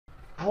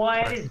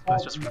What is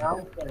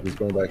that? He's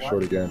going back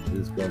short again.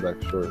 He's going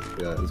back short.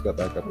 Yeah, he's got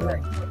back up now.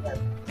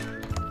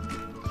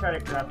 Try to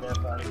grab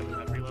that body.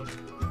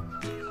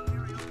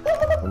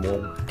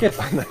 Get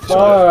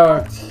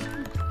fucked!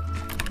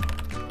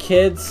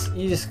 Kids,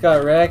 you just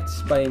got wrecked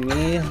by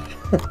me.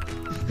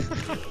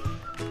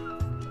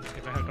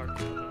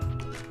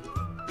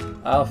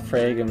 I'll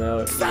frag him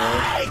out.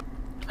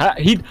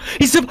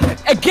 He's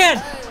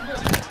again!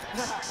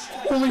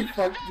 Holy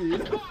fuck,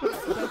 dude.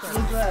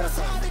 Nice.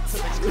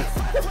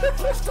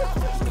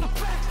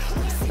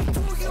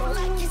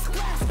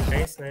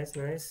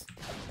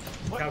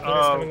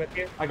 Coming with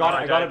you. I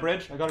got it,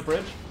 bridge.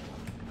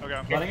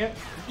 Okay. Running it.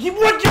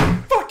 What? You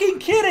fucking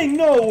kidding?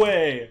 No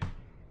way!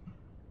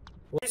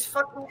 He's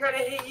fucking gonna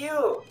hit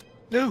you!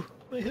 No,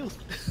 my health.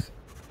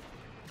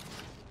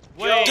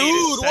 Wait,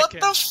 dude, what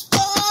the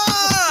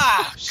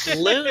fuck?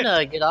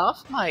 Luna, get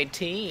off my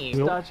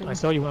team. I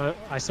saw you.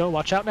 I saw.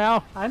 Watch out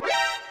now.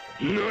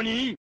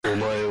 NANI?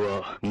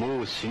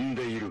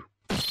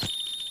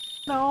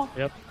 No.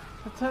 Yep.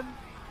 That's it.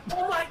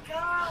 Oh my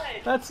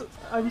god! That's.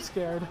 I'm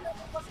scared.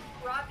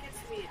 Rockets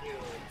me, dude.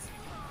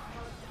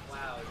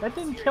 Wow. That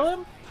didn't kill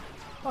him?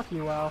 Fuck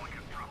you, WoW.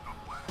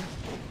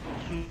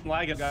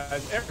 Lagging,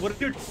 guys. What are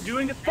you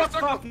doing? Get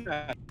fuck off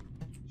that!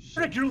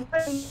 Shit, you're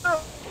lagging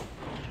out!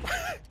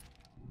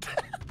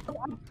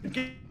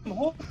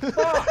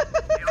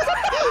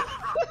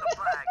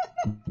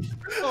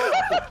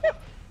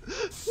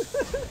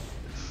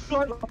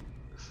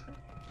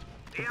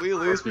 If we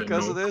lose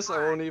because of this, I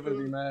won't even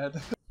be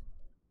mad.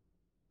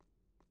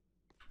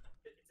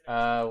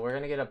 We're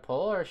gonna get a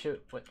pull or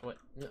shoot? What?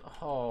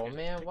 Oh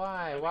man,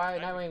 why?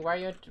 Nightwing,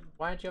 why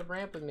aren't you up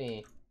ramp with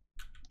me?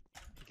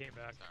 He came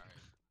back.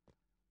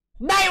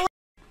 Nightwing!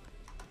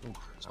 Ooh,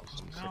 that was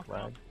some sick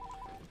lag.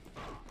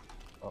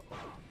 Uh-oh.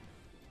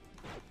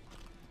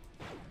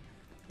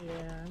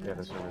 Yeah,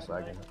 this one was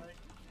lagging.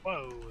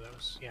 Whoa, that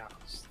was, yeah.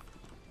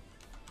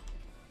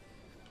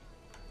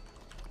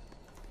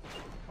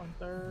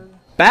 1/3.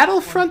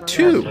 Battlefront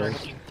 2!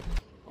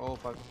 Oh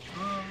fuck.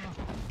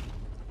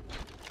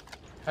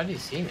 How do you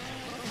see me?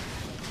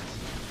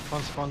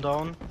 One spawn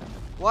down.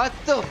 What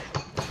the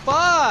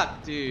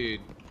fuck,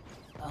 dude?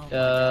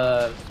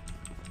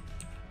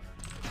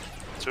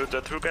 So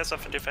the two guys are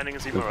defending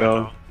Zima right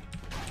now.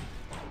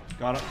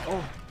 Got him.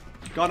 Oh,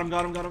 got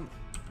him.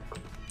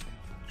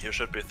 You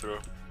should be through.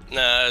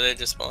 Nah, they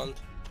just spawned.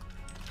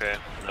 Okay,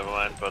 never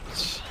mind, but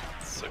it's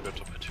a good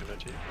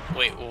opportunity.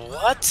 Wait,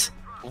 what?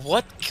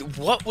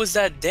 What was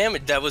that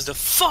damage? That was the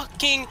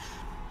fucking...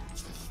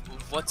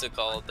 What's it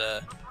called?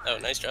 Oh,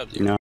 nice job,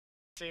 dude. No.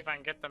 See if I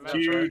can get them out.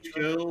 Huge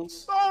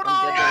kills. Oh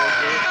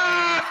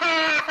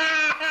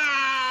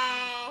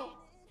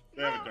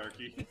no! Damn it,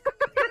 Darky.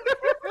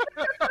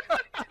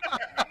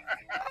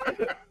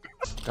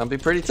 Gonna be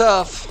pretty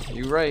tough.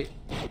 You're right.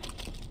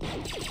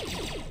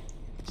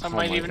 Some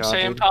might even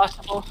say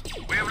impossible.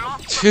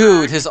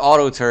 Dude, his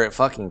auto turret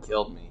fucking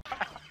killed me.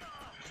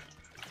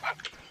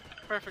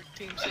 Perfect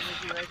team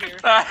synergy right here.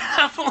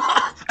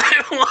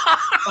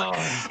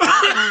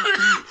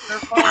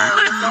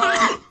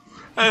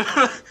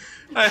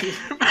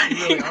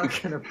 You are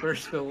gonna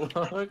burst the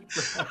log.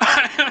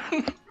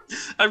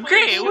 I'm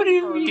great. What do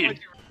you mean?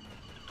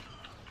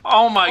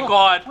 Oh my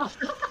god.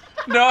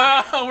 No,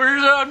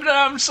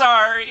 I'm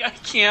sorry. I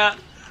can't.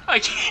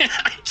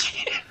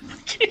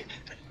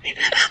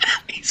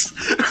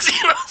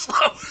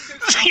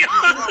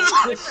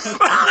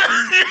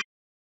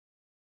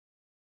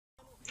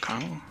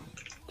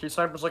 Two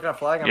snipers looking at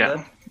flag, I'm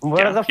dead.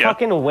 What the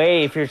fucking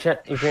way? If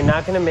you're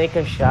not gonna make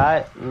a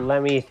shot,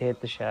 let me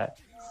hit the shot.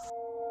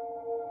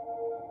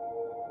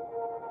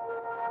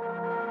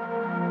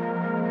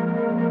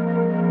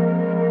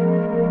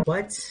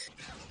 What?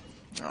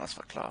 Oh, that's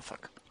fuck. Oh,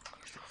 fuck.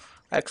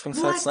 X-Wing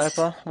side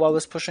sniper while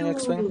was pushing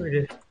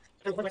X-Wing.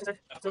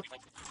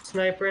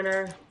 Sniper in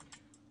her.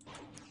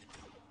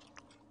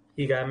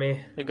 You got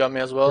me. You got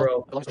me as well.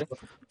 Bro.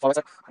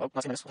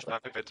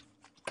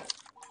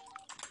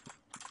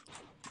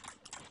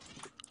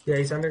 Yeah,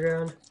 he's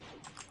underground.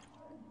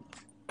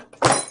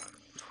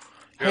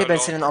 Hey, ben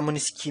senin amını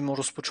sikeyim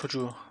orospu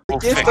çocuğu.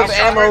 Gift of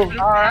ammo.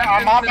 Alright,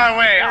 I'm on my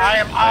way. I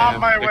am on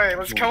my way.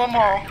 Let's kill them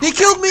all. He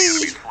killed me!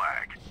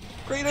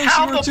 Kratos,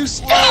 you were too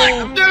slow!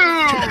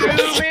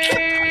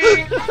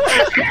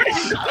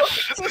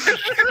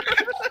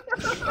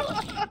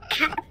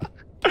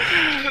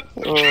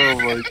 Oh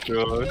my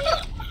god.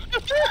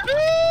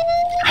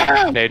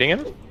 Nading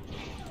him?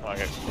 Oh, I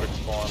got quick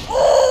spawn.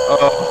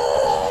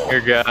 Oh,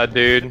 dear god,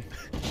 dude.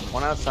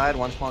 One outside,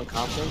 one spawn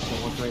conference,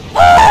 and one right.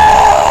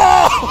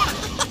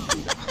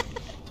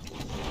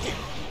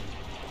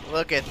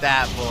 Look at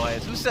that,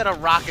 boys. Who said a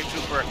rocket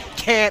trooper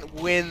can't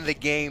win the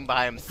game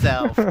by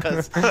himself?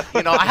 Because,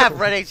 you know, I have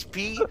red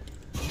HP.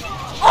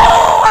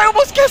 Oh, I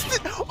almost guessed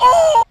it!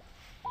 Oh!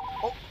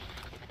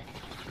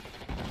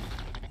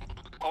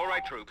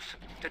 Alright, troops.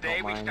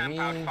 Today we stamp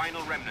out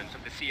final remnants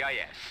of the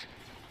CIS.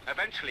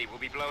 Eventually, we'll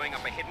be blowing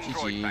up a hidden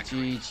droid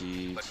factory.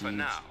 But for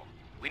now,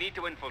 we need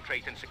to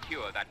infiltrate and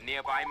secure that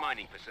nearby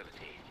mining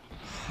facility.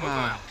 We'll go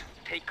out,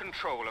 take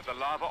control of the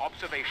lava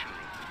observation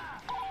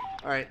room.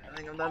 Alright, I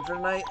think I'm done for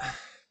tonight.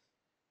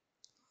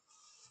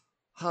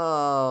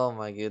 Oh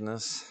my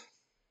goodness.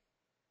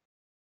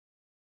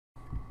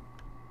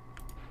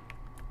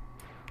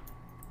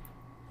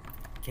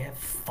 Get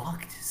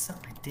fucked.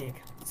 Suck my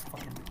dick. It's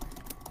fucking.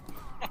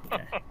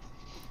 Yeah.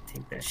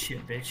 Take that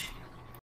shit, bitch.